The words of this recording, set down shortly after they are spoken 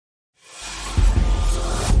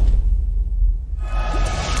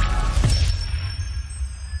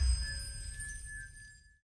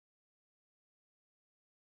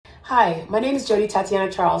Hi, my name is Jody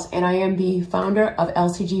Tatiana Charles, and I am the founder of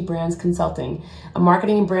LCG Brands Consulting, a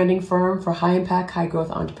marketing and branding firm for high-impact,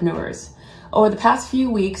 high-growth entrepreneurs. Over the past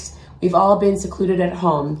few weeks, we've all been secluded at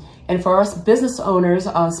home, and for us business owners,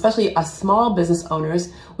 especially us small business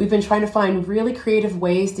owners, we've been trying to find really creative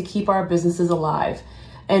ways to keep our businesses alive.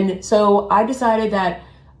 And so I decided that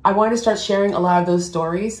I wanted to start sharing a lot of those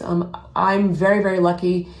stories. I'm very, very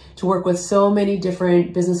lucky to work with so many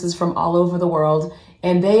different businesses from all over the world,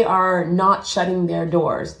 and they are not shutting their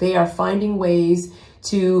doors. They are finding ways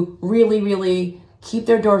to really keep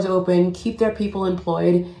their doors open, keep their people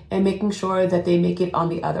employed, and making sure that they make it on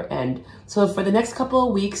the other end. So for the next couple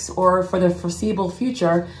of weeks, or for the foreseeable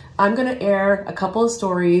future, I'm gonna air a couple of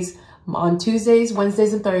stories on Tuesdays,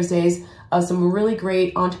 Wednesdays, and Thursdays of some really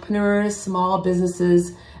great entrepreneurs, small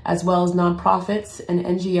businesses, as well as nonprofits and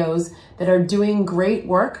NGOs that are doing great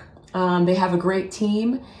work. They have a great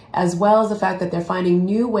team, as well as the fact that they're finding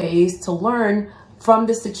new ways to learn from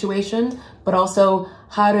this situation, but also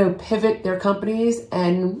how to pivot their companies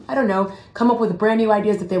and, I don't know, come up with brand new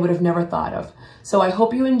ideas that they would have never thought of. So I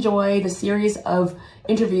hope you enjoy the series of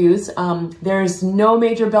interviews. There's no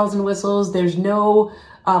major bells and whistles. There's no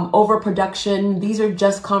overproduction. These are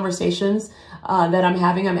just conversations that I'm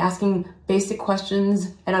having. I'm asking basic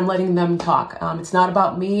questions and I'm letting them talk. It's not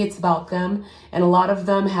about me, it's about them. And a lot of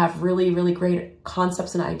them have really great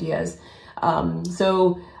concepts and ideas.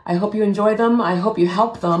 So I hope you enjoy them. I hope you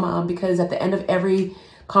help them because at the end of every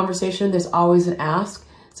conversation, there's always an ask.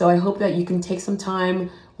 So I hope that you can take some time,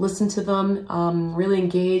 listen to them, really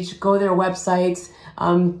engage, go to their websites,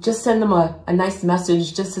 just send them a nice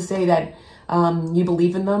message just to say that you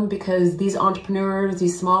believe in them, because these entrepreneurs,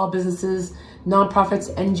 these small businesses,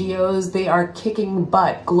 nonprofits, NGOs, they are kicking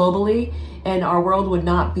butt globally, and our world would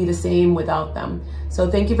not be the same without them.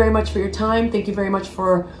 So thank you very much for your time. Thank you very much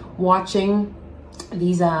for watching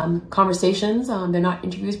these conversations. They're not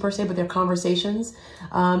interviews per se, but they're conversations.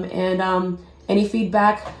 Any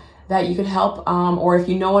feedback that you could help, or if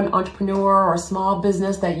you know an entrepreneur or a small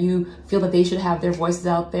business that you feel that they should have their voices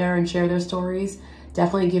out there and share their stories,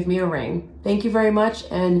 definitely give me a ring. Thank you very much,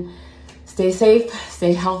 and stay safe,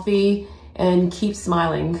 stay healthy, and keep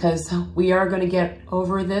smiling, because we are going to get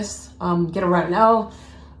over this, get around now.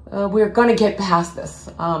 We're going to get past this.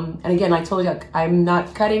 And again, I told you, I'm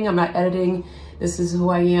not cutting, I'm not editing. This is who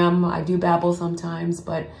I am. I do babble sometimes,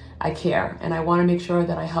 but I care, and I want to make sure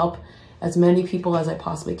that I help as many people as I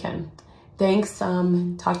possibly can. Thanks.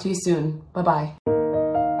 Talk to you soon. Bye-bye.